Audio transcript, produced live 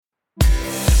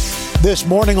This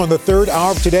morning on the third hour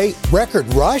of Today, record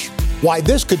rush, why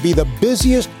this could be the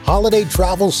busiest holiday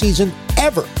travel season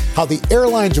ever, how the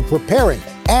airlines are preparing,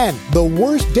 and the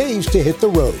worst days to hit the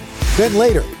road. Then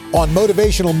later, on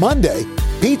Motivational Monday,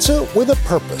 pizza with a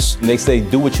purpose. They say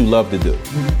do what you love to do.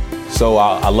 So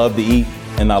I love to eat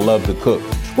and I love to cook.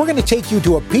 We're going to take you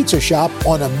to a pizza shop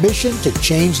on a mission to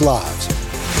change lives.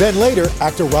 Then later,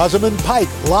 actor Rosamund Pike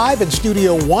live in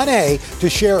Studio 1A to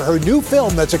share her new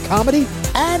film that's a comedy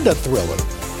and a thriller.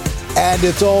 And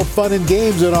it's all fun and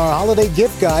games in our holiday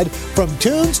gift guide, from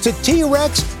tunes to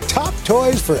T-Rex, top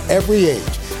toys for every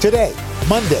age. Today,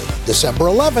 Monday, December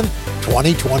 11th,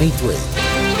 2023.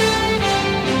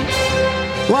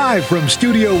 Live from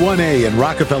Studio 1A in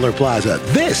Rockefeller Plaza,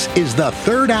 this is the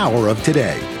third hour of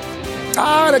Today.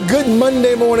 And a good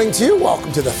Monday morning to you.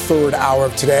 Welcome to the third hour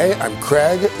of Today. I'm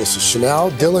Craig. This is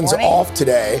Chanel. Dylan's off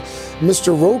today.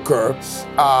 Mr. Roker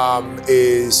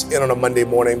is in on a Monday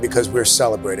morning because we're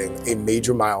celebrating a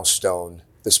major milestone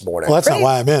this morning. Well, that's not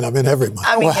why I'm in. I'm in every month.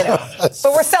 I mean, you know, but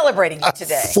we're celebrating you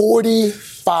today.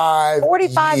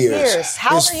 45 years.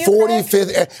 How old are you,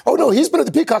 45th. Oh, no, he's been at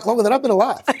the Peacock longer than I've been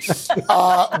alive.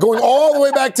 Going all the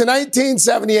way back to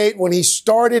 1978 when he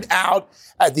started out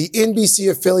at the NBC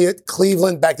affiliate,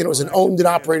 Cleveland. Back then it was an owned and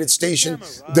operated station,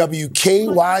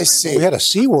 WKYC. We had a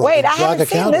SeaWorld. Wait, I haven't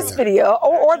seen this video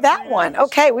or that one.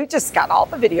 Okay, we've just got all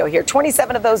the video here.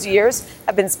 27 of those years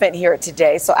have been spent here at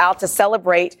Today. So out to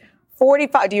celebrate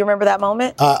 45. Do you remember that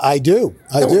moment? I do.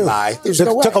 I do. Lie. It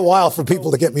took a while for people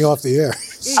to get me off the air,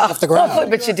 off the ground.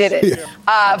 But you did it.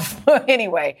 Yeah.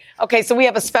 Anyway, okay, so we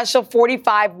have a special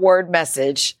 45-word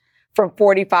message from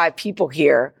 45 people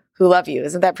here who love you.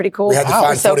 Isn't that pretty cool? We had to find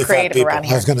We're so 45 creative people. around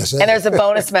here. I was going to say. And there's a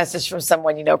bonus message from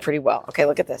someone you know pretty well. Okay,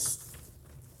 look at this.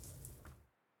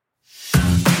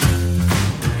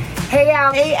 Hey,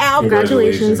 Al. Hey, Al.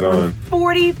 Congratulations on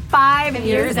 45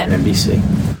 years at NBC.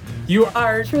 You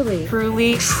are truly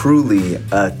Truly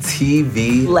a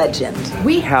TV legend.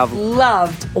 We have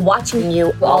loved watching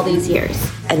you all these years.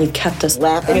 And you've kept us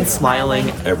laughing and smiling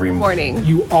every morning.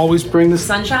 You always bring the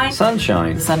Sunshine.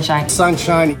 sunshine,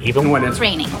 even when it's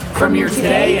Raining. From your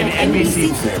Today and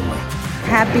NBC family.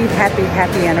 Happy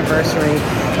anniversary.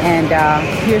 And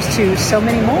here's to so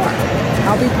many more.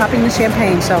 I'll be popping the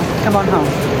champagne, so come on home.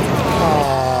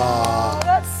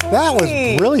 That was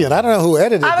brilliant. I don't know who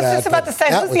edited that. I was just about to say,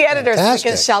 who's the editor so we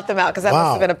can shout them out, because that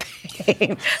must have been a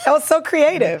pain. That was so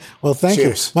creative. Well, thank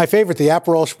you. My favorite, the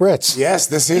Aperol Spritz. Yes,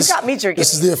 this is. You got me drinking.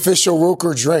 This is the official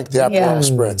Roker drink, the Aperol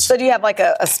Spritz. So do you have like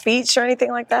a speech or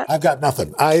anything like that? I've got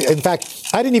nothing. In fact,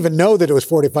 I didn't even know that it was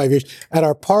 45 years. At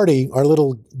our party, our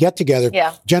little get-together,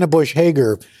 Jenna Bush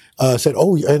Hager said,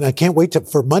 oh, and I can't wait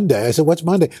for Monday. I said, what's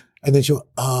Monday? And then she went,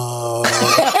 Of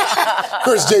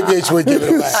course, JBH would give it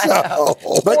away. So,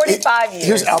 45 years.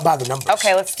 Here's, I'll buy the numbers.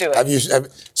 Okay, let's do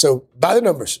it. So by the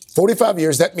numbers, 45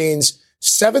 years, that means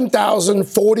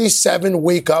 7,047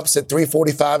 wake-ups at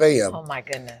 3:45 a.m. Oh, my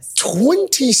goodness.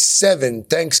 27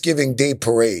 Thanksgiving Day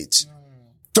parades.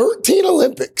 13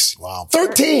 Olympics. Wow.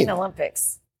 13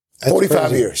 Olympics. That's 45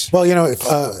 crazy. years. Well, you know,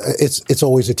 it's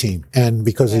always a team. And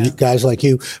because of you guys like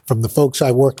you, from the folks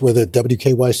I worked with at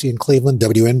WKYC in Cleveland,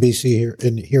 WNBC here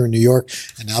in New York,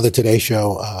 and now the Today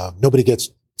Show, nobody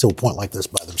gets to a point like this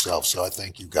by themselves. So I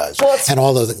thank you guys and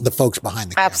all the folks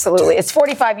behind the camera. Absolutely. It's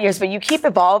 45 years, but you keep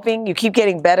evolving. You keep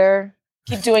getting better.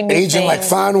 Keep doing new Aging things. like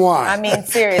fine wine. I mean,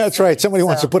 seriously. That's right. Somebody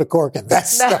wants to put a cork in.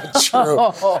 That's not true.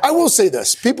 I will say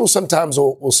this. People sometimes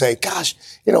will say, gosh,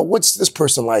 you know, what's this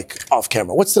person like off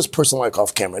camera? What's this person like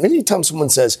off camera? And anytime someone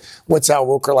says, what's Al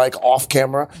Roker like off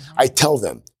camera? I tell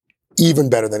them, even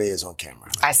better than he is on camera.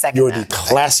 I second You're that. the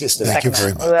classiest. Thank you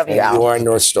very much. We love you, Al. You are a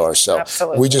North Star. So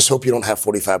Absolutely. we just hope you don't have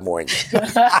 45 more in you.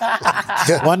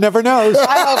 One never knows.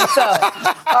 I hope so.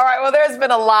 All right. Well, there's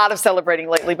been a lot of celebrating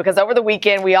lately because over the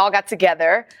weekend, we all got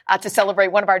together to celebrate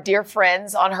one of our dear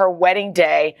friends on her wedding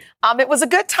day. It was a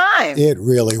good time. It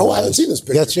really was. I haven't seen this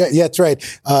picture. That's right.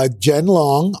 Jen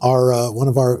Long, one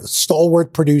of our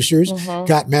stalwart producers,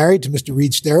 got married to Mr.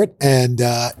 Reed Sterrett, and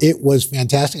it was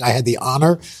fantastic. I had the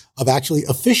honor of actually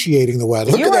officiating the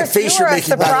wedding. Look at that face you're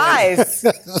making. You were a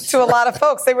surprise to a lot of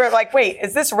folks. They were like, wait,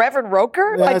 is this Reverend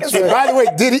Roker? That's right. By the way,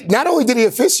 not only did he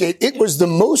officiate, it was the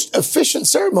most efficient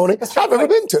ceremony I've ever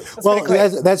been to. Well,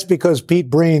 that's because Pete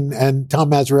Breen and Tom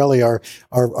Mazzarelli,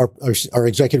 our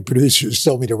executive producers,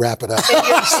 told me to wrap it up. In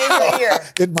your ear.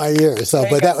 In my ear. So,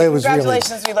 but it was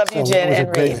Congratulations. We love you, Jen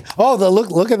and Reed. Oh,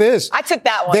 look at this. I took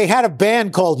that one. They had a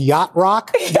band called Yacht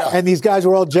Rock, and these guys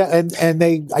were all, and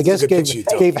they, I guess,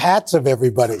 gave half hats of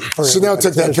everybody. Chanel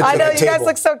took that picture. I know, at the you guys table.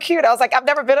 look so cute. I was like, I've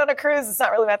never been on a cruise. It's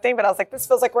not really my thing, but I was like, this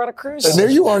feels like we're on a cruise. And there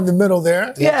you are in the middle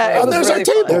there. Yeah, it was there's really our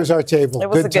table. fun. There's our table. It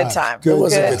was a good time. It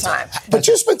was a good time. But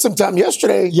you spent some time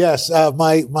yesterday. Yes,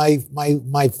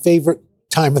 my favorite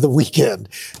time of the weekend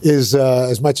is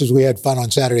as much as we had fun on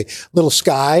Saturday. Little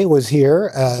Sky was here,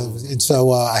 and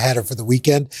so I had her for the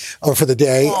weekend or for the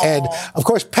day. Aww. And of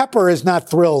course, Pepper is not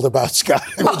thrilled about Sky.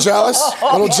 A little jealous?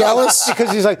 A little jealous? Because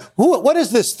he's like, what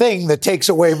is this thing that takes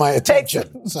away my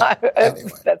attention? So, anyway.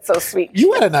 That's so sweet.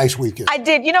 You had a nice weekend. I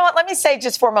did. You know what? Let me say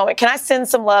just for a moment, can I send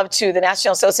some love to the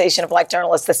National Association of Black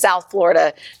Journalists, the South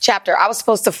Florida chapter? I was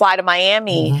supposed to fly to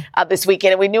Miami this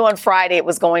weekend, and we knew on Friday it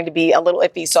was going to be a little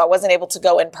iffy, so I wasn't able to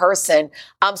go in person.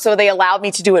 So they allowed me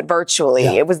to do it virtually.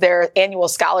 Yeah. It was their annual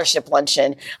scholarship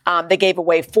luncheon. They gave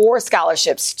away 4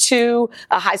 scholarships to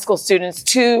high school students,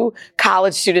 to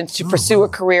college students to pursue a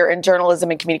career in journalism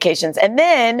and communications. And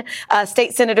then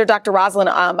State Senator Dr. Rosalyn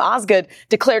Osgood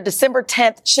declared December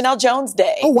 10th Chanel Jones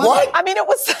Day. Oh, what? I mean, it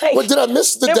was like... What, did I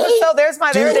miss the day?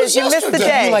 There it is. You missed the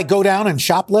day. Did you, like, go down and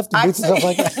shoplift and do stuff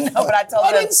like that? No, but I told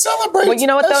them... I didn't celebrate. Well, you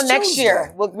know what, though? Next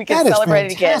year, we can celebrate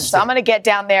it again. So I'm going to get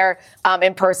down there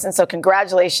in person. So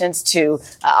congratulations to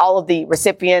all of the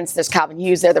recipients. There's Calvin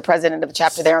Hughes there, the president of the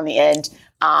chapter there on the end.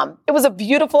 It was a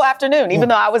beautiful afternoon, even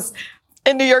though I was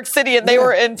in New York City and they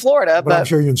were in Florida. But I'm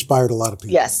sure you inspired a lot of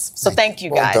people. Yes. So thank you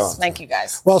guys. Well done. Thank you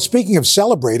guys. Well, speaking of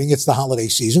celebrating, it's the holiday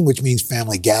season, which means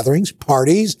family gatherings,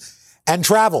 parties, and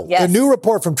travel. Yes. A new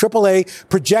report from AAA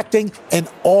projecting an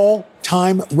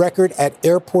all-time record at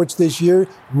airports this year.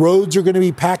 Roads are going to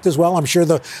be packed as well. I'm sure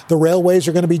the railways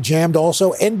are going to be jammed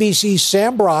also. NBC's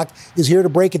Sam Brock is here to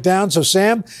break it down. So,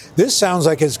 Sam, this sounds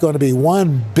like it's going to be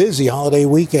one busy holiday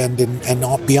weekend and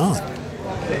not beyond.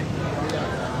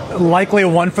 Likely a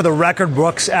one for the record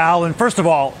books, Al. And first of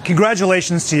all,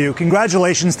 congratulations to you.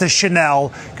 Congratulations to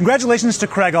Chanel. Congratulations to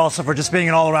Craig also for just being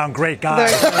an all-around great guy.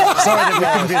 Sorry that we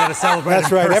couldn't be there to celebrate.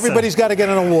 That's right. Everybody's got to get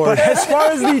an award. But as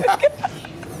far as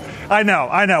I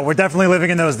know. We're definitely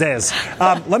living in those days.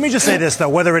 Let me just say this, though.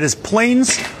 Whether it is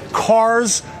planes,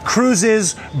 cars,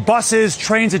 cruises, buses,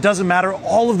 trains, it doesn't matter.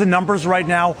 All of the numbers right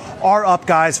now are up,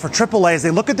 guys, for AAA. As they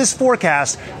look at this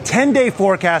forecast, 10-day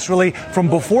forecast, really, from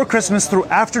before Christmas through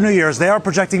after New Year's, they are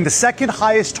projecting the second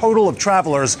highest total of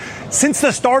travelers since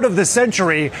the start of the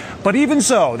century. But even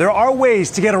so, there are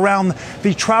ways to get around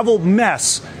the travel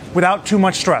mess without too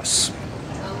much stress.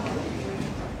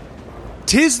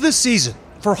 'Tis the season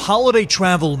for holiday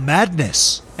travel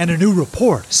madness, and a new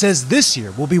report says this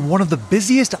year will be one of the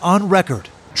busiest on record.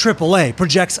 AAA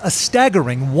projects a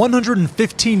staggering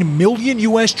 115 million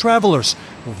U.S. travelers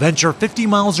will venture 50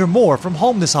 miles or more from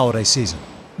home this holiday season.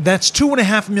 That's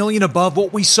 2.5 million above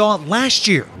what we saw last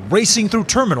year, racing through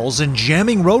terminals and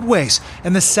jamming roadways,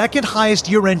 and the second highest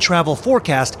year-end travel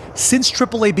forecast since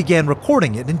AAA began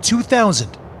recording it in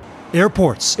 2000.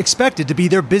 Airports expected to be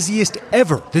their busiest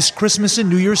ever this Christmas and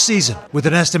New Year's season, with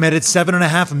an estimated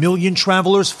 7.5 million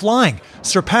travelers flying,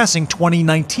 surpassing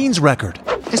 2019's record.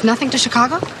 There's nothing to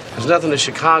Chicago? There's nothing to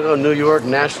Chicago, New York,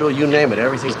 Nashville, you name it.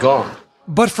 Everything's gone.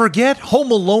 But forget Home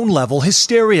Alone level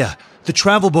hysteria. The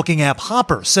travel booking app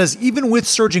Hopper says even with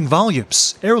surging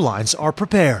volumes, airlines are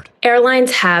prepared.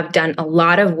 Airlines have done a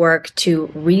lot of work to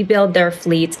rebuild their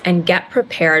fleets and get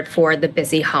prepared for the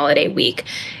busy holiday week.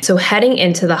 So heading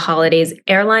into the holidays,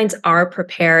 airlines are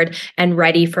prepared and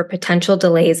ready for potential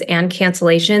delays and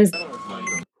cancellations.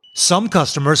 Some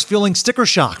customers feeling sticker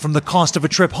shock from the cost of a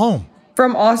trip home.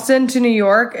 From Austin to New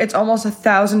York, it's almost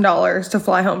 $1,000 to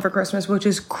fly home for Christmas, which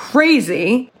is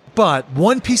crazy. But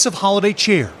one piece of holiday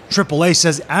cheer. AAA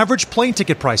says average plane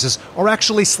ticket prices are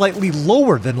actually slightly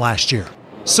lower than last year.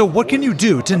 So what can you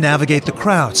do to navigate the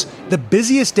crowds? The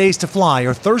busiest days to fly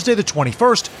are Thursday the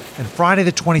 21st and Friday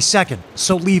the 22nd,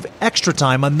 so leave extra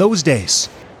time on those days.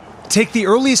 Take the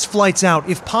earliest flights out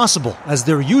if possible, as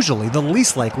they're usually the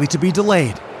least likely to be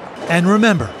delayed. And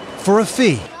remember, for a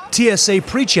fee, TSA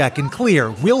PreCheck and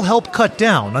Clear will help cut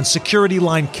down on security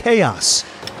line chaos.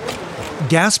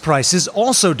 Gas prices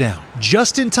also down,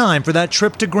 just in time for that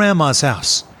trip to Grandma's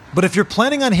house. But if you're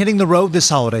planning on hitting the road this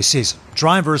holiday season,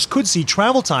 drivers could see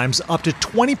travel times up to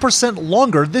 20%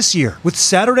 longer this year, with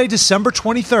Saturday, December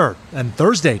 23rd and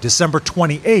Thursday, December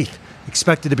 28th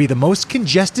expected to be the most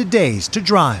congested days to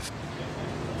drive.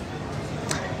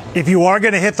 If you are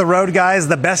going to hit the road, guys,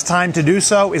 the best time to do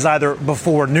so is either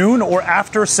before noon or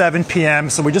after 7 p.m.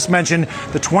 So we just mentioned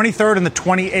the 23rd and the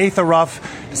 28th are rough.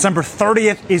 December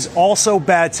 30th is also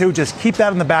bad, too. Just keep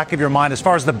that in the back of your mind. As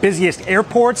far as the busiest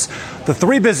airports, the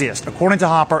 3 busiest, according to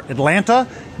Hopper, Atlanta,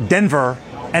 Denver,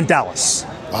 and Dallas.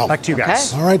 Wow. Back to you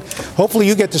guys. Okay. All right. Hopefully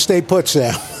you get to stay put,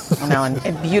 Sam. I know,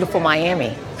 in beautiful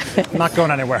Miami. I'm not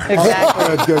going anywhere.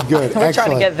 Exactly. Good. We're Excellent.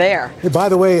 trying to get there. Hey, by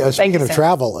the way, speaking of Sam.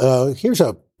 travel, here's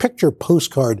a picture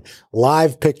postcard,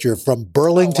 live picture from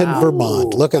Burlington,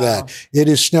 Vermont. Look at that. It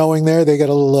is snowing there. They got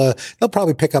a little, they'll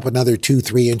probably pick up another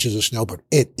 2-3 inches of snow, but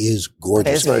it is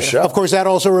gorgeous. Of course, that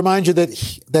also reminds you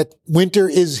that winter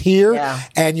is here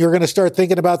and you're going to start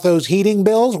thinking about those heating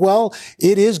bills. Well,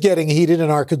 it is getting heated in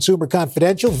our Consumer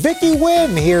Confidential. Vicky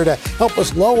Nguyen here to help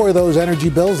us lower those energy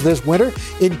bills this winter,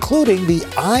 including the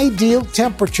ideal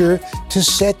temperature to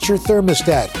set your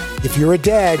thermostat. If you're a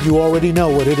dad, you already know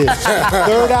what it is.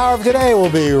 Third hour of today,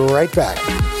 we'll be right back.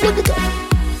 Look at that.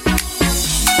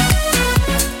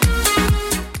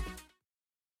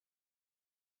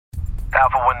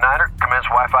 Alpha 19er, commence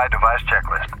Wi-Fi device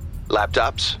checklist.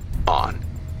 Laptops, on.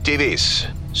 TVs,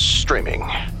 streaming.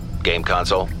 Game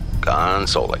console,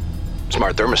 consoling.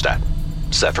 Smart thermostat,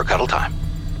 set for cuddle time.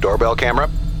 Doorbell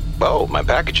camera, oh, my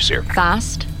package is here.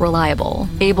 Fast, reliable,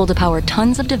 able to power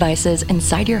tons of devices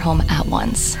inside your home at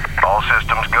once. All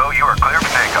systems go, you are clear for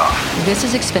takeoff. This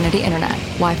is Xfinity Internet,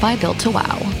 Wi-Fi built to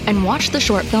wow. And watch the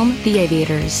short film, The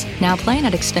Aviators, now playing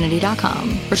at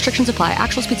Xfinity.com. Restrictions apply.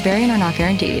 Actual speeds vary and are not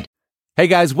guaranteed. Hey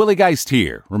guys, Willie Geist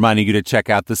here, reminding you to check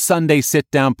out the Sunday Sit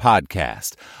Down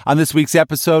podcast. On this week's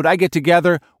episode, I get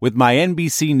together with my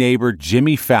NBC neighbor,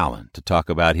 Jimmy Fallon, to talk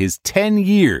about his 10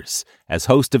 years as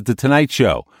host of The Tonight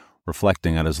Show,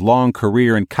 reflecting on his long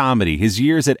career in comedy, his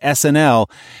years at SNL,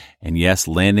 and yes,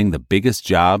 landing the biggest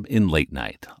job in late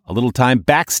night. A little time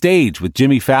backstage with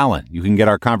Jimmy Fallon. You can get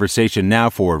our conversation now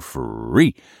for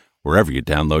free wherever you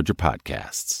download your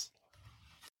podcasts.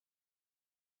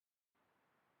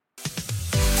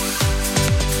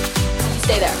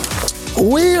 Stay there.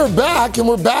 We are back, and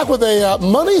we're back with a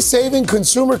money-saving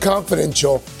Consumer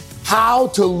Confidential, how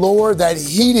to lower that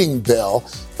heating bill.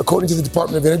 According to the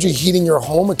Department of Energy, heating your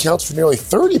home accounts for nearly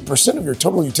 30% of your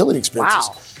total utility expenses.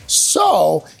 Wow.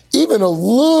 So even a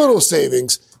little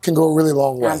savings can go a really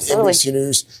long way. Absolutely. NBC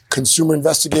News consumer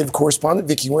investigative correspondent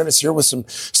Vicky Nguyen is here with some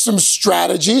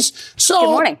strategies. So Good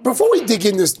morning. Before we dig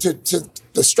into to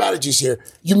the strategies here,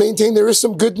 you maintain there is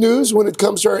some good news when it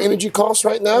comes to our energy costs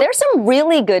right now? There's some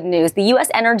really good news. The U.S.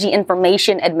 Energy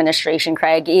Information Administration,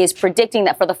 Craig, is predicting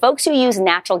that for the folks who use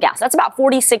natural gas, that's about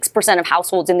 46% of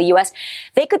households in the U.S.,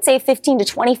 they could save 15 to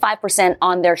 25%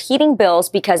 on their heating bills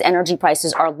because energy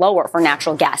prices are lower for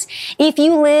natural gas. If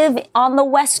you live on the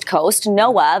West Coast,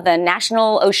 NOAA, the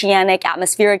National Oceanic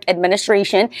Atmospheric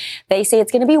Administration, they say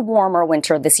it's going to be warmer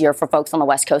winter this year for folks on the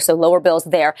West Coast, so lower bills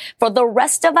there. For the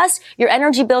rest of us, your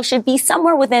energy bill should be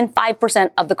somewhere within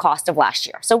 5% of the cost of last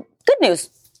year. So good news.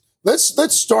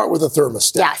 Let's start with a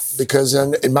thermostat. Yes. Because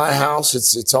in my house,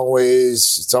 it's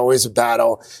always a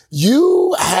battle.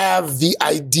 You have the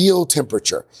ideal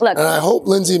temperature. Look, and I hope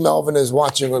Lindsay Melvin is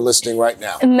watching or listening right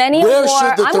now. Many a Where war,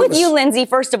 should the I'm with you, Lindsay,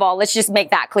 first of all, let's just make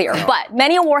that clear. But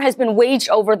many a war has been waged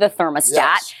over the thermostat.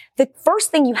 Yes. The first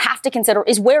thing you have to consider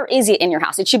is where is it in your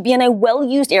house? It should be in a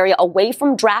well-used area away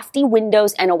from drafty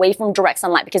windows and away from direct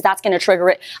sunlight because that's going to trigger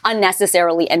it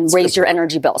unnecessarily and raise your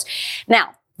energy bills.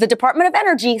 Now, the Department of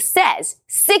Energy says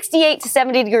 68 to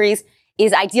 70 degrees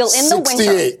is ideal in the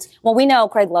winter. Well, we know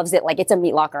Craig loves it like it's a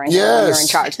meat locker in here when you're in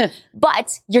charge.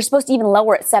 But you're supposed to even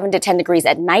lower it 7 to 10 degrees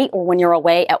at night or when you're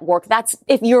away at work. That's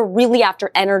if you're really after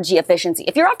energy efficiency.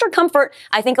 If you're after comfort,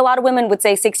 I think a lot of women would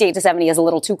say 68 to 70 is a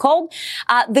little too cold.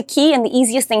 The key and the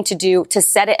easiest thing to do to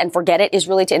set it and forget it is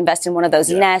really to invest in one of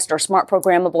those Nest or smart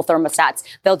programmable thermostats.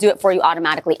 They'll do it for you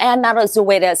automatically. And that is a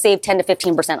way to save 10 to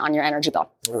 15% on your energy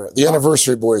bill. All right. The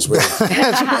anniversary boy is waiting.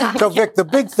 So, Vic, the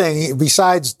big thing,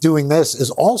 besides doing this, is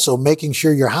also making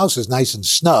sure your house is nice and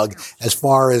snug as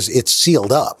far as it's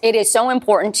sealed up. It is so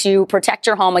important to protect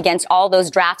your home against all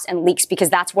those drafts and leaks because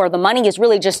that's where the money is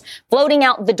really just floating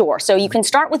out the door. So you can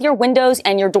start with your windows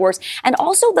and your doors and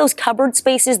also those cupboard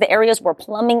spaces, the areas where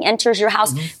plumbing enters your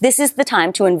house. Mm-hmm. This is the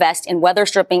time to invest in weather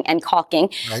stripping and caulking.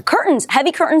 Right. Curtains,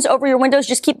 heavy curtains over your windows,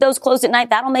 just keep those closed at night.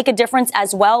 That'll make a difference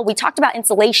as well. We talked about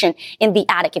insulation in the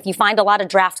attic. If you find a lot of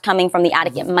draft coming from the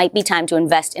attic, it might be time to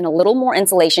invest in a little more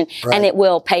insulation and it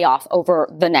will pay off over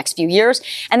the next few years.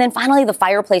 And then finally, the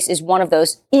fireplace is one of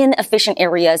those inefficient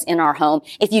areas in our home.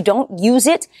 If you don't use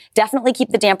it, definitely keep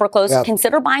the damper closed. Yep.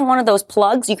 Consider buying one of those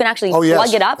plugs. You can actually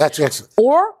plug it up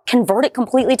or convert it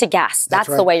completely to gas. That's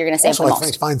the way you're going to save the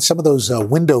most. I find some of those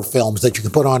window films that you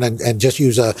can put on and just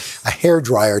use a hair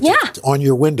dryer on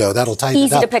your window. That'll tighten it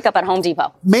up. Easy to pick up at Home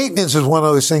Depot. Maintenance is one of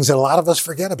those things that a lot of us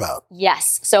forget about.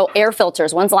 Yes. So air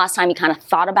filters. When's the last time you kind of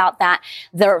thought about that?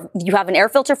 You have an air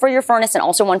filter for your your furnace and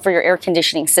also one for your air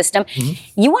conditioning system.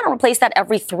 You want to replace that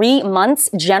every 3 months,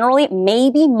 generally,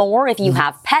 maybe more if you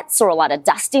have pets or a lot of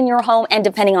dust in your home, and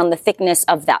depending on the thickness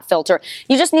of that filter.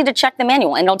 You just need to check the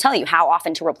manual, and it'll tell you how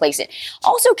often to replace it.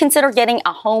 Also, consider getting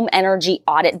a home energy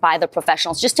audit by the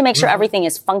professionals just to make sure everything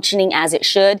is functioning as it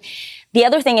should. The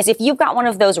other thing is, if you've got one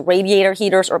of those radiator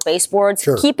heaters or baseboards,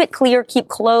 keep it clear, keep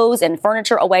clothes and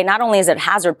furniture away. Not only is it a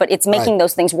hazard, but it's making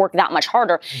those things work that much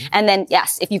harder. And then,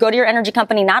 yes, if you go to your energy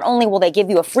company, not only will they give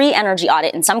you a free energy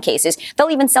audit in some cases, they'll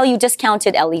even sell you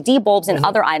discounted LED bulbs and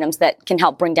other items that can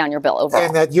help bring down your bill overall.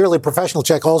 And that yearly professional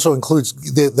check also includes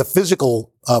the physical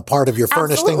part of your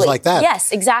furnace, things like that.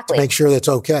 Yes, exactly. To make sure that's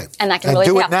okay. And that can really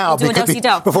do it now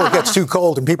before it gets too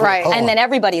cold and people are and then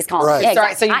everybody's calm. Right. Yeah, exactly. All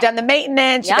right, so you've done the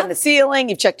maintenance, you've done the ceiling,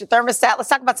 you've checked your thermostat. Let's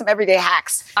talk about some everyday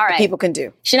hacks that people can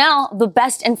do. Chanel, the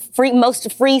best and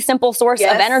most free, simple source of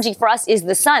energy for us is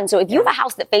the sun. So if you have a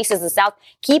house that faces the south,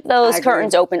 keep those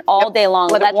curtains open all day long.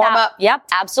 Let it warm up. Yep,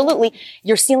 absolutely.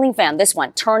 Your ceiling fan, this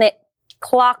one, turn it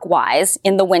clockwise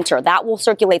in the winter. That will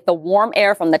circulate the warm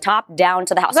air from the top down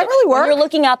to the house. Does that really work? When you're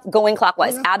looking up, going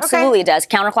clockwise. Absolutely it does.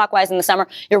 Counterclockwise in the summer.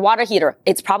 Your water heater,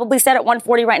 it's probably set at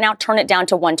 140 right now. Turn it down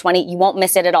to 120. You won't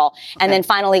miss it at all. And then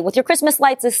finally, with your Christmas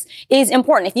lights, this is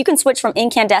important. If you can switch from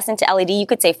incandescent to LED, you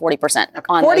could save 40%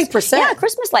 on 40%? Yeah,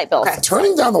 Christmas light bills.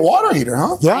 Turning down the water heater,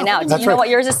 huh? Yeah, I know. Do you know what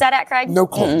yours is set at, Craig? No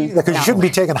clue. Because you shouldn't be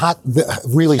taking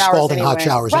really scalding hot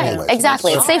showers anyway.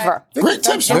 Exactly. It's safer. Great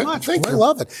tips, so man. much. Thank I you.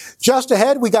 love it. Just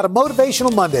ahead, we got a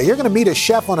Motivational Monday. You're going to meet a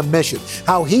chef on a mission,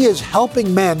 how he is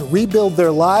helping men rebuild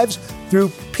their lives through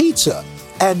pizza.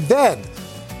 And then,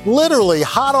 literally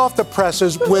hot off the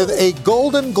presses with a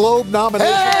Golden Globe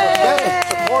nomination for Best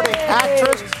Supporting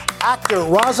Actress, actor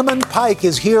Rosamund Pike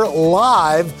is here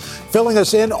live, filling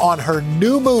us in on her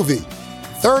new movie.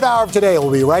 Third hour of today.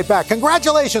 We'll be right back.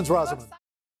 Congratulations, Rosamund.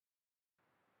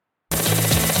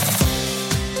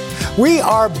 We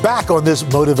are back on this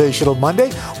Motivational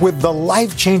Monday with the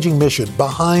life-changing mission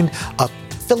behind a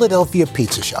Philadelphia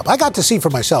pizza shop. I got to see for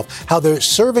myself how they're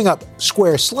serving up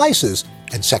square slices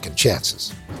and second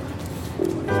chances.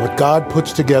 What God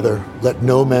puts together, let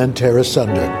no man tear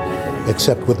asunder,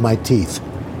 except with my teeth.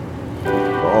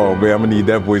 Oh, man, I'm going to need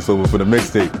that voiceover for the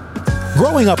mixtape.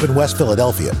 Growing up in West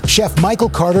Philadelphia, Chef Michael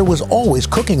Carter was always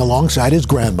cooking alongside his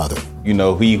grandmother. You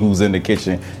know, he who's in the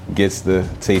kitchen gets to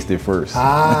taste it first.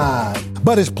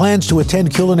 But his plans to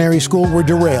attend culinary school were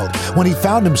derailed when he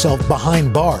found himself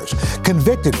behind bars,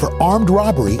 convicted for armed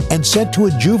robbery, and sent to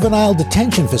a juvenile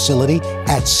detention facility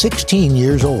at 16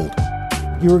 years old.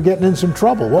 You were getting in some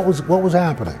trouble. What was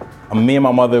happening? Me and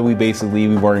my mother, we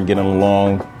weren't getting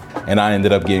along, and I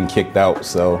ended up getting kicked out,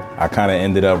 so I kind of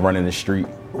ended up running the street.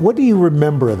 What do you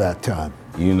remember of that time?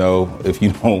 You know, if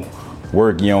you don't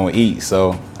work, you don't eat,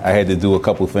 so I had to do a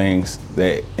couple things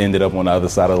that ended up on the other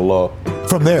side of the law.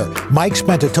 From there, Mike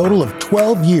spent a total of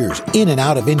 12 years in and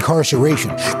out of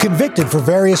incarceration, convicted for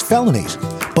various felonies,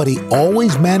 but he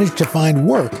always managed to find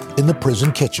work in the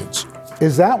prison kitchens.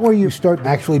 Is that where you start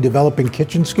actually developing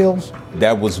kitchen skills?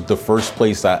 That was the first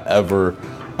place I ever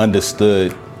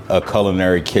understood a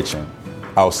culinary kitchen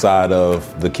outside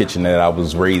of the kitchen that I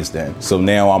was raised in. So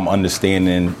now I'm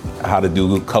understanding how to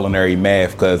do culinary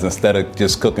math, because instead of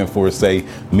just cooking for, say,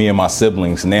 me and my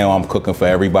siblings, now I'm cooking for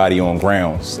everybody on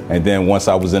grounds. And then once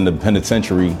I was in the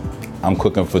penitentiary, I'm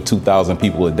cooking for 2,000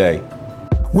 people a day.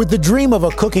 With the dream of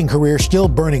a cooking career still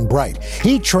burning bright,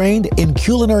 he trained in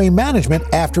culinary management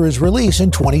after his release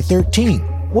in 2013.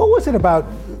 What was it about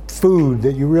food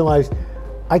that you realized,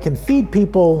 I can feed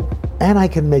people and I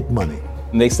can make money?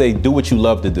 And they say, do what you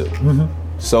love to do.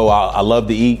 So I love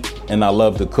to eat and I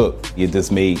love to cook. It just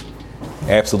made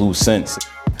absolute sense.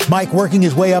 Mike working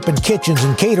his way up in kitchens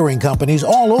and catering companies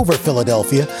all over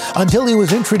Philadelphia until he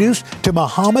was introduced to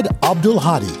Muhammad Abdul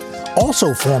Hadi,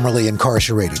 also formerly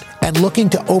incarcerated and looking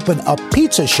to open a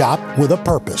pizza shop with a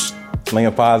purpose.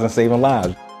 Laying pies and saving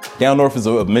lives. Down North is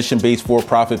a mission-based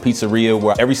for-profit pizzeria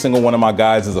where every single one of my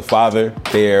guys is a father.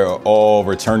 They're all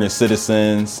returning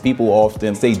citizens. People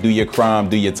often say, do your crime,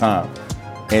 do your time.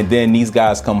 And then these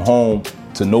guys come home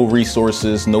to no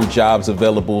resources, no jobs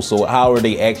available. So how are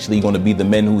they actually going to be the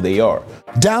men who they are?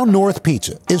 Down North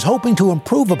Pizza is hoping to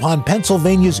improve upon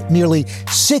Pennsylvania's nearly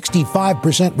 65%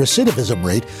 recidivism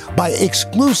rate by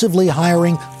exclusively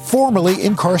hiring formerly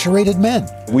incarcerated men.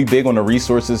 We big on the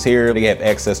resources here. They have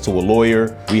access to a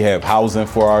lawyer. We have housing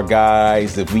for our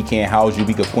guys. If we can't house you,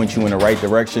 we can point you in the right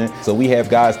direction. So we have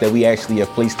guys that we actually have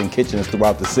placed in kitchens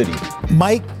throughout the city.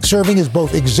 Mike serving as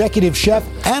both executive chef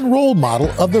and role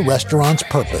model of the restaurant's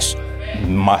purpose.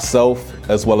 Myself,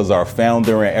 as well as our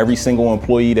founder and every single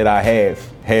employee that I have,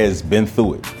 has been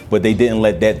through it, but they didn't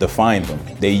let that define them.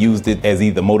 They used it as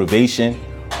either motivation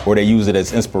or they use it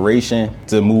as inspiration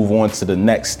to move on to the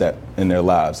next step in their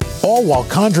lives. All while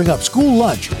conjuring up school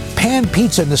lunch, pan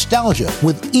pizza nostalgia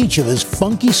with each of his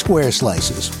funky square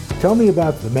slices. Tell me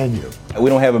about the menu. We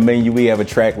don't have a menu, we have a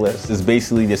track list. It's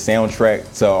basically the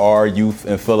soundtrack to our youth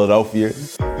in Philadelphia.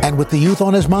 And with the youth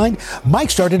on his mind, Mike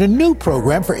started a new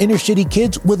program for inner city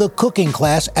kids with a cooking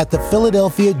class at the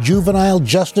Philadelphia Juvenile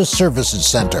Justice Services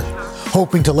Center,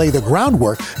 hoping to lay the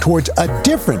groundwork towards a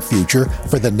different future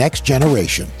for the next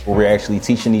generation. We're actually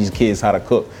teaching these kids how to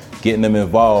cook, getting them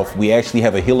involved. We actually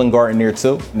have a healing garden there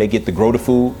too. They get to grow the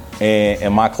food, and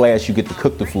in my class, you get to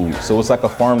cook the food. So it's like a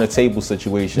farm-to-table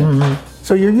situation. Mm-hmm.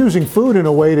 So you're using food in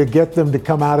a way to get them to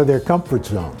come out of their comfort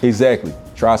zone. Exactly.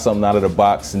 Try something out of the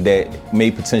box and that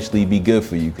may potentially be good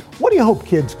for you. What do you hope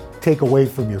kids take away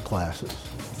from your classes?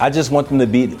 I just want them to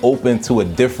be open to a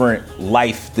different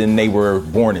life than they were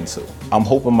born into. I'm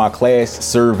hoping my class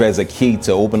serve as a key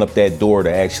to open up that door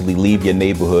to actually leave your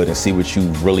neighborhood and see what you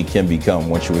really can become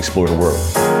once you explore the world.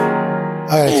 I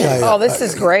gotta tell you, oh, this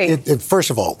is great. First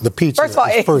of all, the pizza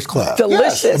is first class.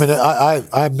 Delicious. Yes. I mean,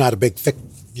 I'm not a big thick,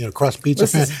 crust pizza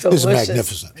fan. This is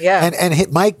magnificent. Yeah.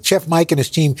 And Chef Mike and his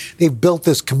team, they've built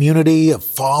this community of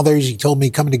fathers. He told me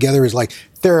coming together is like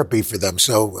therapy for them.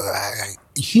 So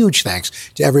huge thanks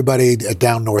to everybody at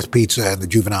Down North Pizza and the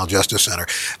Juvenile Justice Center.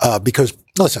 Because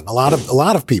listen, a lot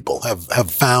of people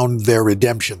have found their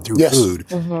redemption through food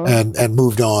and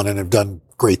moved on and have done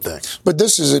great things. But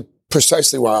this is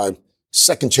precisely why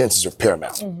second chances are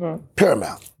paramount. Mm-hmm.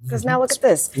 Paramount. Because now look at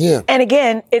this. Yeah. And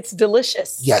again, it's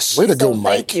delicious. Yes. Way to go,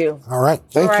 Mike. Thank you. All right.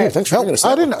 Thank you. Thanks for bringing us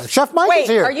I didn't know. Chef Mike is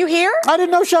here. Wait, are you here? I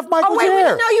didn't know Chef Mike was here. We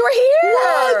didn't know you were here.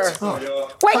 What?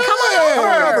 Oh. Wait, come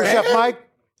on over. Chef Mike.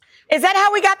 Is that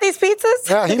how we got these pizzas?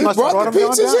 Yeah, he must have brought the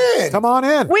pizzas in. Come on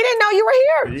in. We didn't know you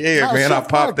were here. Yeah, man, I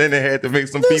popped in and had to make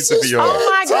some pizza for y'all.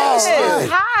 Oh, my goodness.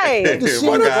 Hi. Good to see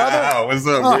you, My brother. guy, what's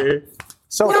up, man?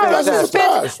 So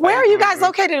where are you guys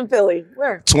located in Philly?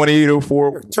 Where?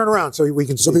 2804. Turn around so people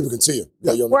can see you.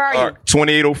 Yeah, where are you?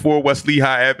 2804 West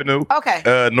Lehigh Avenue.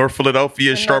 Okay. North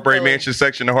Philadelphia, Strawberry Mansion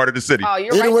section, the heart of the city. Oh,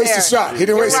 you're he right didn't waste there. the shot. He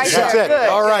didn't waste the shot. That's it. Good,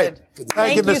 all right. good.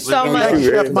 Thank you so much. Thank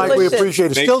you, Chef Mike. We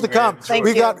appreciate it. Thank Still you, to come, Thank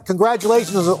we've you. got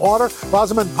congratulations in order.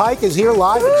 Rosamund Pike is here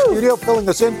live in the studio, filling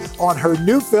us in on her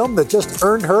new film that just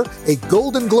earned her a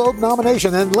Golden Globe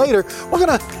nomination. And later, we're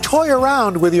going to toy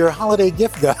around with your holiday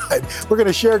gift guide. We're going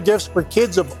to share gifts for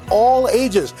kids of all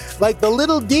ages, like the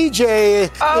little DJ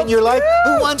in your life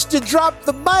who wants to drop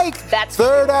the mic. That's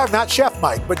third hour, not Chef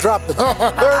Mike, but drop the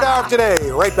third hour today.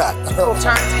 Right back. Full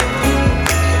turntable.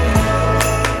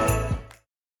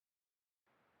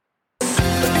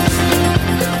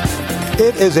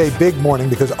 It is a big morning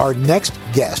because our next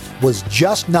guest was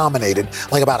just nominated,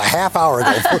 like about a half hour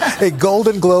ago, for a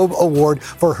Golden Globe Award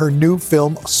for her new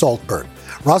film, Saltburn.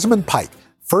 Rosamund Pike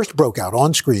first broke out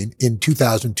on screen in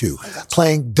 2002,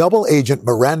 playing double agent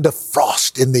Miranda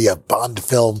Frost in the Bond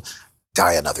film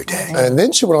Die Another Day. And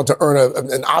then she went on to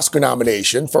earn an Oscar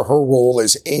nomination for her role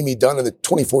as Amy Dunn in the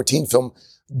 2014 film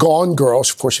Gone Girl.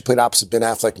 Of course, she played opposite Ben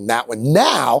Affleck in that one.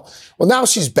 Now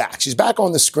she's back. She's back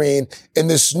on the screen in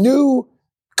this new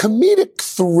comedic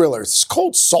thriller. It's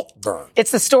called Saltburn.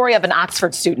 It's the story of an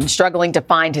Oxford student struggling to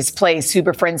find his place who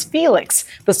befriends Felix,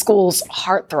 the school's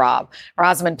heartthrob.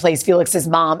 Rosamund plays Felix's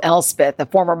mom, Elspeth, a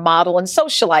former model and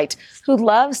socialite who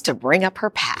loves to bring up her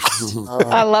past.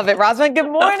 I love it. Rosamund, good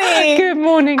morning. Good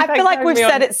morning. I feel like we've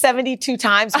said it 72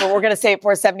 times, but we're going to say it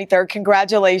for a 73rd.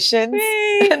 Congratulations.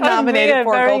 Nominated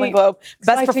for a Golden Globe.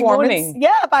 Best performance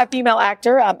by a female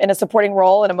actor in a supporting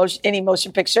role in any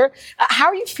motion picture. How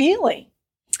are you feeling?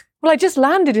 Well, I just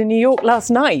landed in New York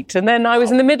last night, and then I was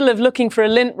in the middle of looking for a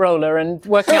lint roller and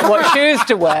working out what shoes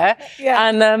to wear. Yeah.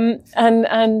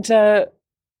 And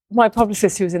my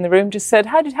publicist, who was in the room, just said,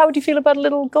 "How would you feel about a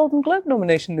little Golden Globe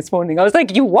nomination this morning?" I was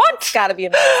like, "You what?" It's got to be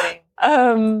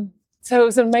amazing. So it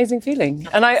was an amazing feeling,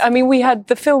 and I mean,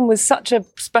 the film was such a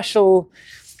special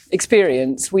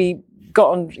experience. We got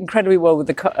on incredibly well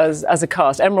with as a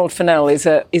cast. Emerald Fennell is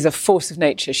a force of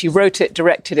nature. She wrote it,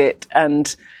 directed it,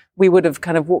 and we would have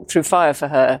kind of walked through fire for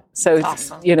her. So,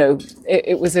 awesome.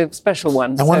 It was a special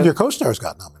one. And one of your co-stars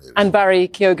got nominated. And Barry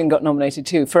Keoghan got nominated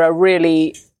too for a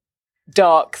really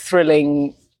dark,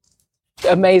 thrilling,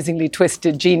 amazingly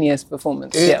twisted, genius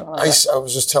performance. I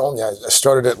was just telling you, I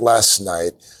started it last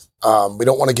night. We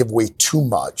don't want to give away too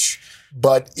much,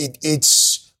 but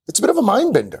it's a bit of a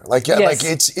mind bender. Like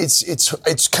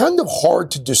it's kind of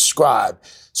hard to describe.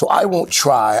 so I won't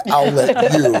try. I'll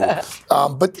let you.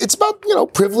 But it's about,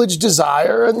 privilege,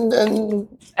 desire, and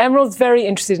Emerald's very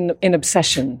interested in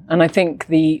obsession. And I think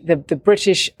the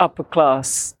British upper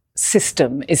class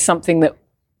system is something that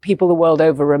people the world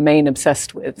over remain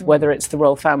obsessed with, whether it's the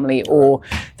royal family or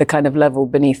the kind of level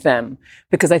beneath them.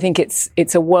 Because I think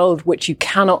it's a world which you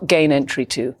cannot gain entry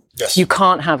to. Yes. You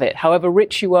can't have it. However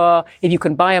rich you are, if you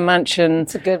can buy a mansion.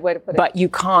 It's a good way to put it. But you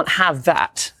can't have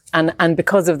that. And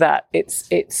because of that,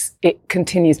 it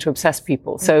continues to obsess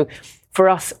people. So for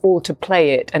us all to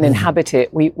play it and inhabit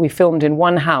it, we filmed in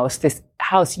one house. This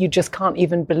house, you just can't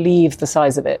even believe the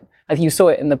size of it. You saw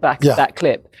it in the back of that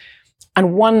clip.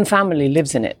 And one family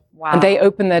lives in it. Wow. And they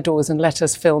opened their doors and let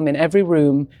us film in every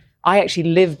room. I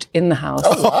actually lived in the house.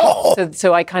 Oh, wow.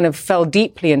 So I kind of fell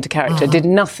deeply into character, did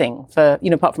nothing for,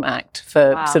 apart from act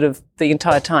for sort of the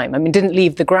entire time. I mean, didn't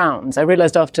leave the grounds. I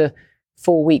realized after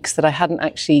 4 weeks that I hadn't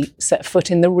actually set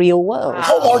foot in the real world.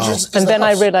 How large is And the then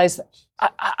house? I realized,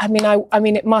 I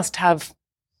mean, it must have,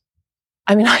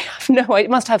 I have no idea.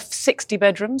 It must have 60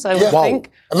 bedrooms, I would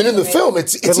think. I mean, in the film,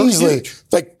 it's easily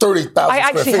like 30,000 I square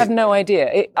actually feet. have no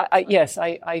idea. Yes,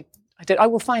 I did. I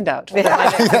will find out.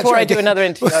 Before I do another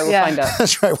interview, I will find out.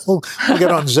 That's right. We'll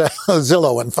get on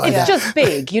Zillow and find out. It's just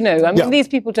big, I mean, these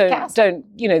people don't,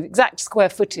 exact square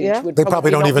footage would They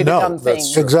probably don't not even be the know. done thing.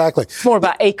 Exactly. It's more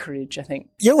about acreage, I think.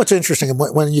 You know what's interesting?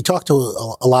 When you talk to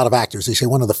a lot of actors, they say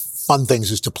one of the fun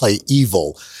things is to play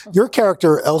evil. Your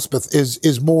character, Elspeth,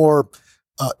 is more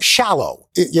shallow.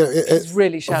 It's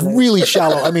really shallow. Really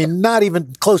shallow. I mean, not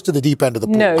even close to the deep end of the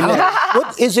pool. No.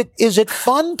 What, is it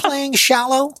fun playing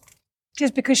shallow?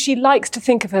 Just because she likes to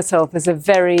think of herself as a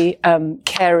very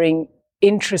caring,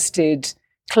 interested,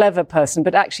 clever person,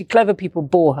 but actually clever people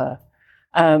bore her.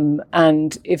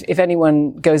 And if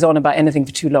anyone goes on about anything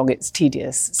for too long, it's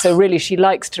tedious. So really, she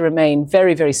likes to remain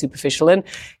very, very superficial. And,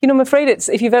 I'm afraid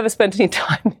if you've ever spent any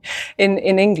time in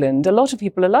England, a lot of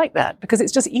people are like that because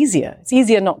it's just easier. It's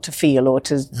easier not to feel or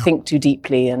to think too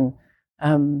deeply. And,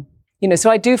 so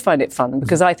I do find it fun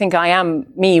because I think I am,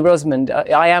 Rosamund,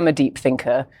 I am a deep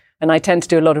thinker. And I tend to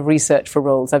do a lot of research for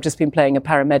roles. I've just been playing a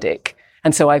paramedic.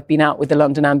 And so I've been out with the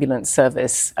London Ambulance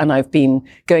Service and I've been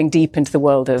going deep into the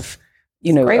world of,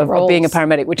 of being a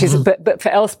paramedic, which is, but for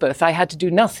Elspeth, I had to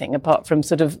do nothing apart from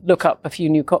sort of look up a few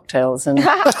new cocktails and,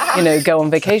 go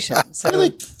on vacation. So.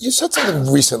 You said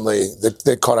something recently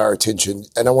that caught our attention,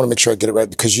 and I want to make sure I get it right,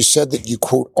 because you said that you,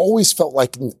 quote, always felt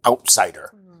like an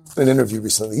outsider. In an interview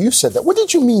recently, you said that. What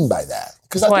did you mean by that?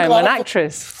 Because I'm an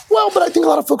actress. Well, but I think a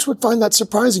lot of folks would find that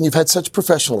surprising. You've had such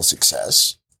professional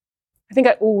success. I think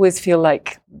I always feel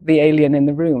like the alien in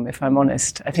the room, if I'm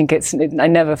honest. I think I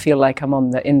never feel like I'm on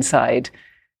the inside.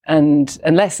 And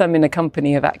unless I'm in a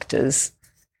company of actors,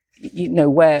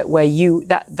 where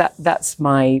that's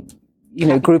my,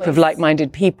 group of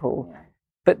like-minded people.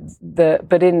 But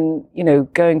in,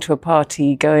 going to a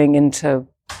party, going into,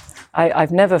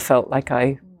 I've never felt like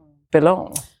I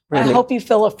belong. Really. I hope you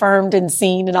feel affirmed and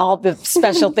seen and all the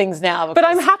special things now. But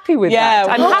I'm happy with that.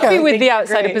 I'm happy with the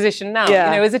outsider great. position now.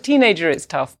 Yeah. As a teenager, it's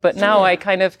tough. But now I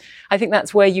think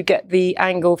that's where you get the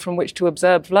angle from which to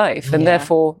observe life and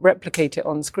therefore replicate it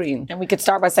on screen. And we could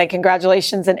start by saying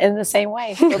congratulations and end the same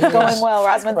way. It's going well.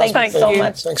 Rosamund, thank you so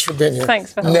much. Thanks for being here.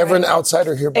 Thanks for having Never me. an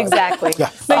outsider here. Exactly.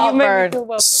 Saltburn.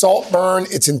 Saltburn.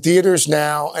 It's in theaters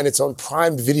now, and it's on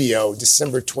Prime Video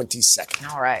December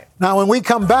 22nd. All right. Now, when we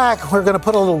come back, we're going to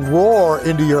put a little roar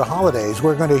into your holidays.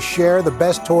 We're going to share the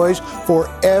best toys for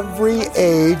every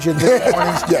age in this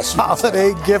morning's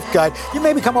holiday gift guide. You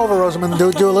maybe come over, Rosamund,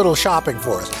 and do a little shopping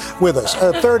for us with us.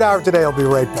 Third hour today. I'll be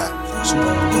right back.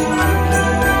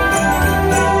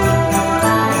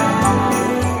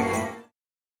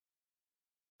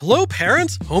 Hello,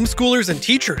 parents, homeschoolers, and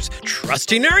teachers.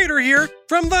 Trusty narrator here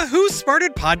from the Who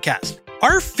Smarted podcast.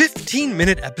 Our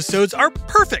 15-minute episodes are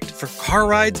perfect for car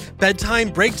rides, bedtime,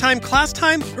 break time, class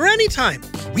time, or anytime.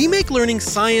 We make learning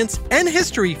science and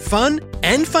history fun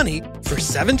and funny for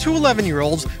 7 to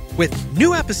 11-year-olds with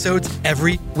new episodes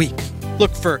every week.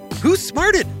 Look for Who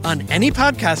Smarted on any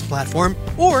podcast platform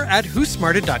or at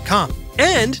whosmarted.com.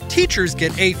 And teachers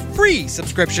get a free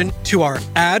subscription to our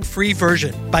ad-free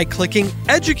version by clicking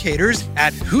educators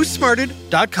at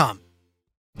whosmarted.com.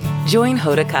 Join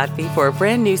Hoda Kotb for a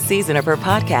brand new season of her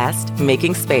podcast,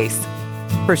 Making Space.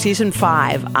 For Season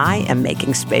 5, I am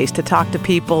making space to talk to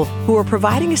people who are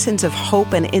providing a sense of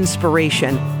hope and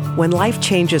inspiration when life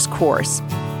changes course.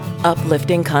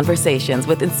 Uplifting conversations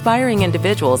with inspiring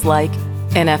individuals like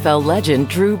NFL legend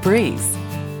Drew Brees,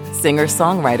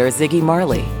 singer-songwriter Ziggy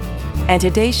Marley, and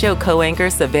Today Show co-anchor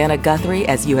Savannah Guthrie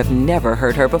as you have never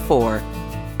heard her before.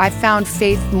 I found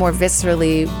faith more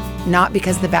viscerally not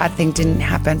because the bad thing didn't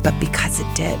happen, but because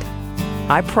it did.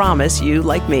 I promise you,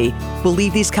 like me, will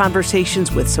leave these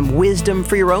conversations with some wisdom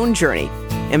for your own journey,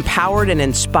 empowered and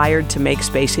inspired to make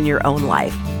space in your own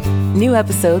life. New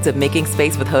episodes of Making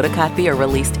Space with Hoda Kotb are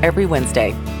released every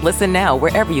Wednesday. Listen now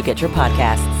wherever you get your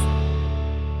podcasts.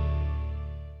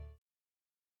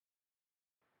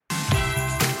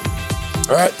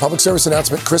 All right, public service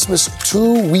announcement. Christmas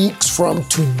 2 weeks from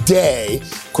today.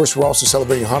 Of course, we're also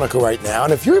celebrating Hanukkah right now.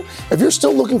 And if you're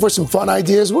still looking for some fun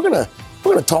ideas, we're gonna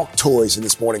talk toys in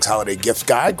this morning's holiday gift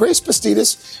guide. Grace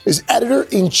Bastidas is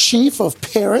editor-in-chief of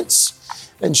Parents,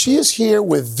 and she is here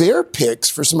with their picks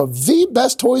for some of the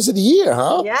best toys of the year,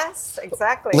 huh? Yes,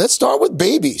 exactly. Let's start with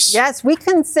babies. Yes, we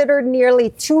considered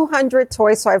nearly 200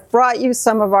 toys, so I've brought you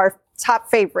some of our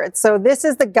top favorites. So this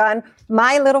is the gun,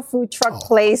 My Little Food Truck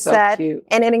playset,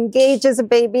 and it engages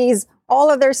babies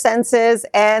all of their senses,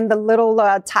 and the little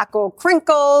taco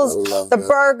crinkles, the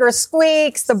burger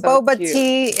squeaks, the boba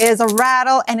tea is a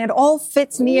rattle, and it all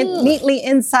fits neatly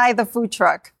inside the food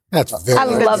truck. That's very I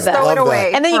love that. Throw it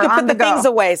away. And then you for can on put the go. things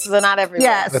away so they're not everywhere.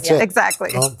 Yes, That's it.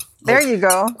 exactly. There you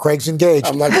go. Craig's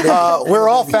engaged. We're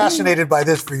all fascinated by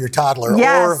this for your toddler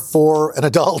or for an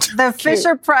adult. The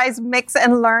Fisher Price Mix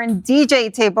and Learn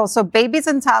DJ table. So babies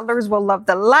and toddlers will love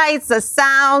the lights, the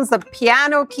sounds, the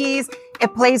piano keys.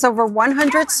 It plays over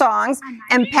 100 songs,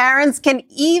 and parents can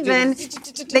even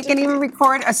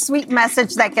record a sweet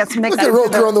message that gets mixed Look at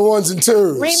Roker on the ones and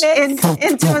twos.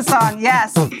 into a song.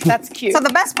 Yes, that's cute. So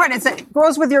the best part is it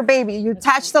grows with your baby. You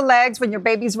attach the legs when your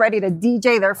baby's ready to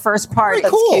DJ their first part.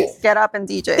 That's cute. Get up and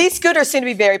DJ. These scooters seem to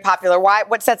be very popular. Why?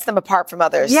 What sets them apart from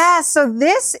others? Yeah, so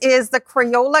this is the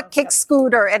Crayola Kick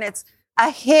Scooter, and it's a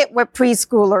hit with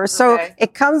preschoolers. So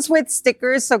it comes with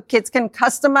stickers so kids can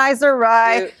customize their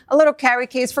ride, a little carry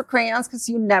case for crayons because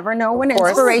you never know when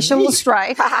inspiration will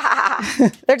strike.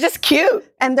 They're just cute.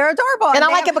 And they're adorable. And I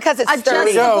like it because it's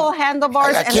sturdy. Adjustable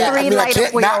handlebars and 3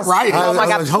 lighted wheels. Not ride it. Oh my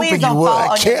God, please don't fall on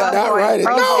I can't not ride it.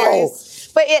 No.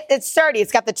 But it's sturdy.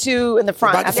 It's got the two in the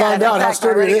front. About to find out how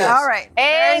sturdy it is. All right.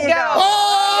 And go.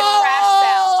 Oh!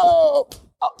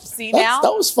 See now?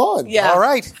 That was fun. Yeah. All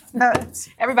right.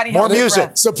 Everybody More has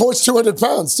music. Supports 200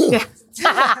 pounds, too.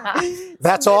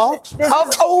 That's all?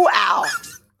 Ow.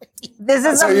 This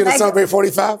is So you're going to celebrate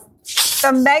 45?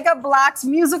 the Mega Blocks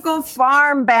Musical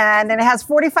Farm Band, and it has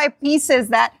 45 pieces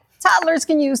that toddlers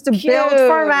can use to build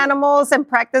farm animals and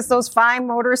practice those fine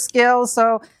motor skills.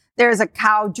 So there's a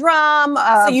cow drum.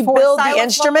 So you build the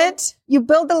instrument? You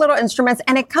build the little instruments,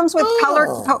 and it comes with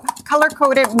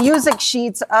color-coded music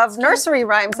sheets of nursery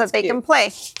rhymes that they can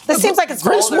play. This seems like it's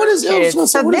Grace, older what is kids. it?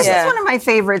 So this is one of my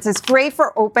favorites. It's great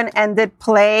for open-ended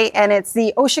play, and it's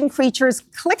the Ocean Creatures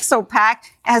Clixo Pack.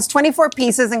 It has 24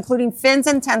 pieces, including fins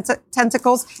and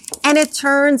tentacles, and it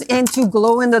turns into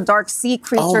glow-in-the-dark sea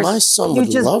creatures. Oh, my son You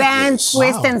would just love bend, this.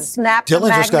 twist, and snap Dylan the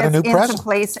just got a magnets new into present.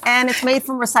 place, and it's made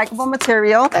from recyclable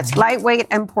material. That's lightweight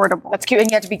and portable. That's cute, and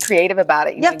you have to be creative about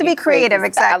it. You have to be creative,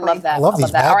 exactly. I love that. I love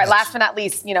these that. All right, magnets. last but not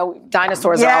least,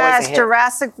 dinosaurs are always a Yes, hit.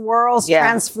 Jurassic World, Yeah.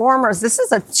 Transformers. This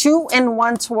is a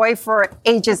 2-in-1 toy for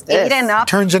ages 8 and up.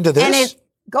 Turns into this? And it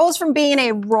goes from being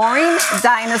a roaring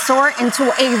dinosaur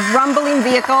into a rumbling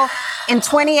vehicle in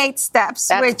 28 steps.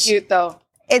 That's cute, though.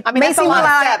 It I mean, may that's a seem lot of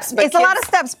steps, but it's a lot of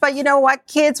steps, but you know what?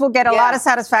 Kids will get a lot of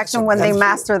satisfaction when they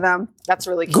master them. That's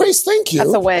really cute. Grace, thank you.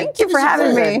 That's a win. Thank you for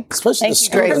having me. Especially Thank you,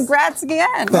 Grace. Congrats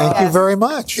again. Thank you very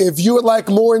much. If you would like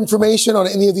more information on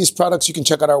any of these products, you can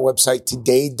check out our website,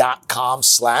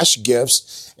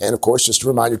 today.com/gifts. And of course, just a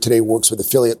reminder, Today works with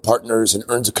affiliate partners and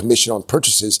earns a commission on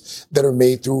purchases that are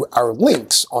made through our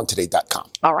links on today.com.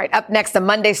 All right, up next, the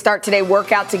Monday Start Today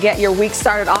workout to get your week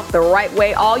started off the right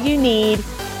way. All you need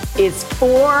is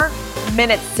 4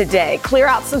 minutes today. Clear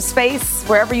out some space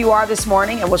wherever you are this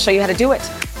morning, and we'll show you how to do it.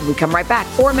 We come right back.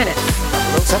 4 minutes.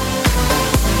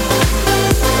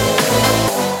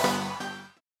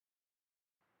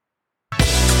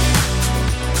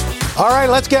 All right,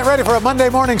 let's get ready for a Monday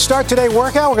morning Start Today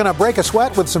workout. We're going to break a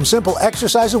sweat with some simple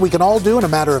exercises we can all do in a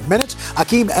matter of minutes.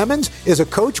 Hakeem Emmons is a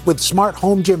coach with Smart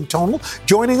Home Gym Tonal,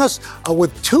 joining us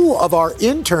with 2 of our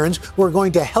interns who are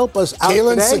going to help us out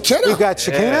Kayla and today. Sakina. We've got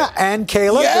Sakina and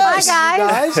Kayla. Yes. Hi,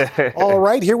 guys. All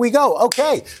right, here we go.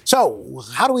 Okay, so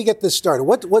how do we get this started?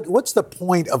 What's the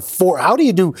point of 4? How do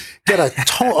you get a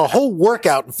whole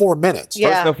workout in 4 minutes?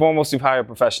 First and foremost, you've hired a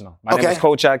professional. My name Okay. is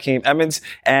Coach Hakeem Emmons,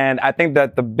 and I think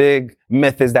that the big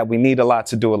myth is that we need a lot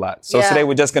to do a lot. So today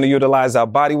we're just going to utilize our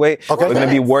body weight. Okay. We're going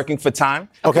to be working for time.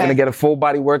 Okay. We're going to get a full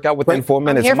body workout within 4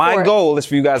 minutes. here My for it. goal is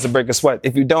for you guys to break a sweat.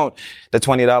 If you don't, the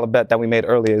 $20 bet that we made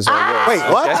earlier is all yours. Wait,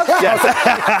 what? Okay? Yes.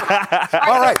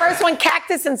 All right, the first one,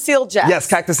 cactus and seal jacks. Yes,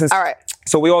 cactus and All right.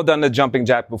 So we all done the jumping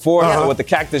jack before. So with the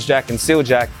cactus jack and seal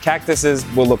jack, cactuses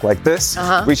will look like this.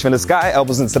 Reach for the sky,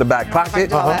 elbows into the back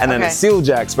pocket. And then the seal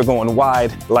jacks, we're going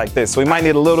wide like this. So we might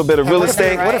need a little bit of real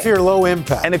estate. What if you're low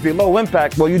impact? And if you're low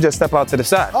impact, well, you just step out to the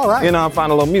side. All right. You know, and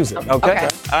find a little music. Okay?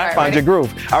 All right, find your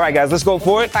groove. All right, guys, let's go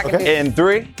for it. In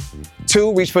 3,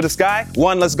 2, reach for the sky.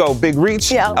 1, let's go. Big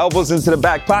reach. Elbows into the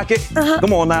back pocket.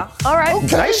 Come on now. All right.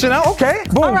 Nice, Chanel. Okay.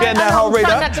 Boom. Getting that heart rate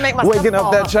up. Waking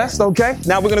up that chest. Okay.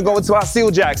 Now we're going to go into our seal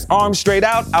jacks. Arms straight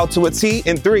out to a T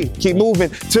in 3. Keep moving.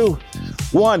 2,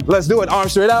 1. Let's do it.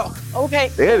 Arms straight out. Okay.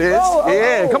 There it is.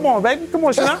 Yeah. Come on, baby. Come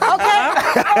on, Chanel. Okay.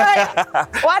 All right.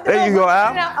 Well, there you go,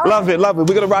 Al. Love it. Love it.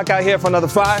 We're going to rock out here for another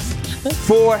 5,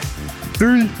 4,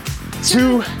 3,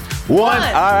 2, 1. All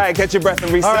right, catch your breath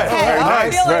and reset. All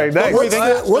right. Very nice. Very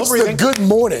nice. What's the good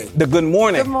morning? The good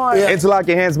morning. Good morning. Interlock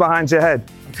your hands behind your head.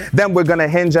 Then we're gonna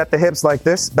hinge at the hips like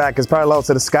this. Back is parallel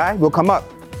to the sky. We'll come up.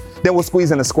 Then we'll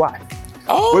squeeze in a squat.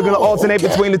 We're gonna alternate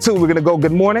between the two. We're gonna go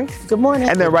good morning. Good morning.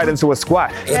 And then right into a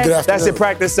squat. Good That's it.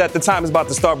 Practice set. The time is about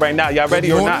to start right now. Y'all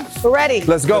ready or not? We're ready.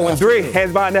 Let's go. In 3,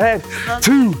 hands behind the head.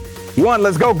 2, 1.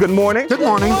 Let's go. Good morning. Good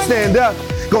morning. Stand up.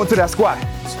 Go into that squat.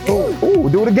 Ooh,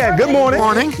 do it again. Good morning.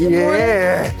 Morning.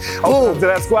 Yeah. Open up to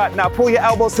that squat. Now pull your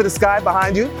elbows to the sky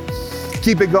behind you.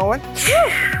 Keep it going.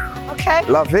 Okay.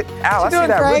 Love it. Al, I see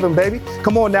that rhythm, baby.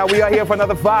 Come on now. We are here for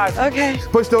another 5. Okay.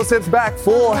 Push those hips back.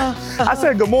 4. I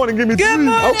said good morning. Give me 3. Good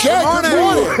morning. Okay, good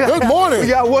morning. Good morning. We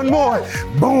got 1 more.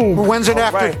 Boom. When's it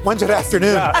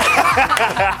afternoon?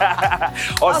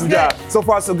 Awesome job. So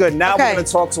far, so good. Now we're going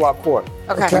to talk to our core.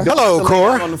 Okay. Hello,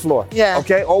 core. On the floor. Yeah.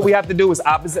 Okay. All we have to do is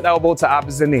opposite elbow to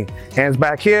opposite knee. Hands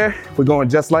back here. We're going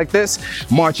just like this.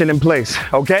 Marching in place.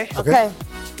 Okay. Okay.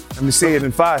 Let me see it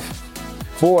in 5,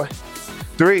 4,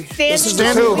 3,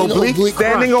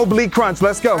 Standing oblique crunch.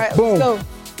 Let's go. Right, Boom. let's go.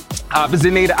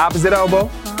 Opposite knee to opposite elbow.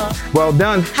 Well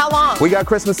done. How long? We got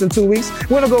Christmas in 2 weeks.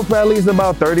 We're gonna go for at least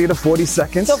about 30 to 40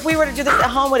 seconds. So if we were to do this at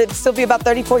home, would it still be about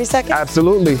 30, 40 seconds?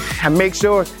 Absolutely. And make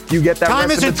sure you get that Time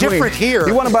rest in isn't between. different here.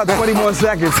 You want about 20 more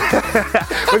seconds.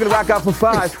 We're gonna rock out for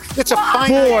 5. It's a fine.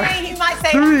 4. He might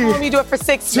say, 3, at home you do it for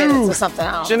 6 minutes or something.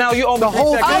 I don't know. Chanel, you owe me The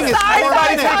whole 3 seconds. thing is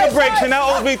Everybody take sorry. a break. Chanel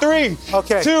owes me 3,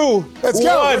 Okay. 2, Let's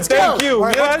go, 1. let's Thank go. you. All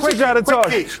right, Yeah, let's I should try to talk.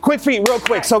 feet. Quick feet, real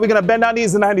quick. So we're gonna bend our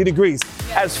knees to 90 degrees.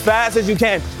 As fast as you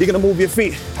can, you're gonna move your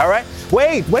feet. All right?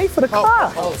 Wait for the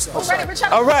clock.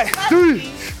 All right,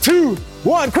 3, 2,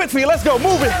 1. Quick feet. Let's go.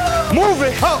 Move it. Move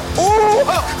it. Ooh.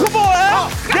 Come on, Al.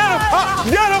 Get him.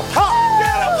 Get him.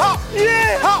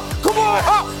 Yeah. Come on.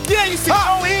 Yeah, you see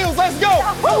no heels. Let's go.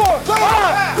 Come on.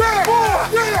 5, 4,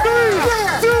 3,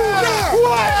 2,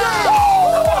 1.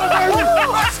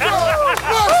 Let's go.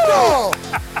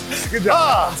 Good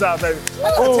job. Good job, baby.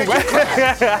 Boom.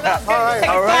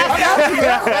 All right.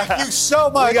 Thank you so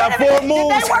much. We got 4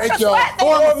 moves. Thank you.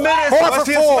 4 minutes. 4 for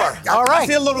 4. All right. I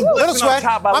see a little sweat.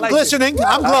 I'm glistening.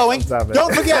 I'm glowing.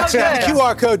 Don't forget, scan the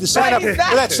QR code to sign up for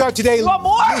that Start Today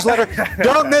newsletter.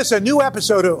 Don't miss a new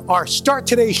episode of our Start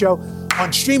Today show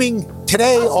on streaming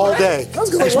today all day.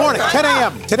 This morning, 10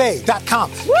 a.m.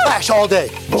 today.com/all day.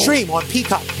 Stream on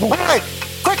Peacock. All right.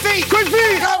 Quick feet. Quick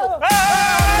feet. Go.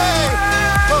 Hey.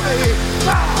 Over here.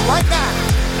 Like that.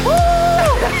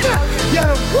 Get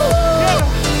him. Get him.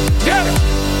 Get him.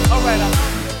 All right.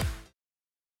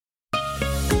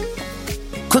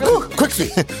 Quick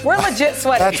feet. We're legit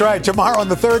sweating. That's right. Tomorrow on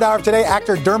the 3rd hour of today,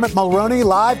 actor Dermot Mulroney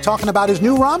live talking about his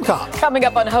new rom-com. Coming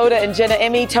up on Hoda and Jenna,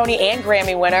 Emmy, Tony, and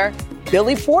Grammy winner,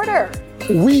 Billy Porter.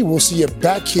 We will see you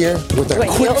back here with a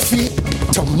quick feet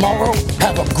tomorrow.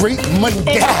 Have a great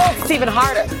Monday. It's even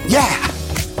harder. Yeah.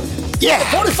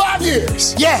 45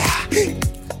 years. Yeah.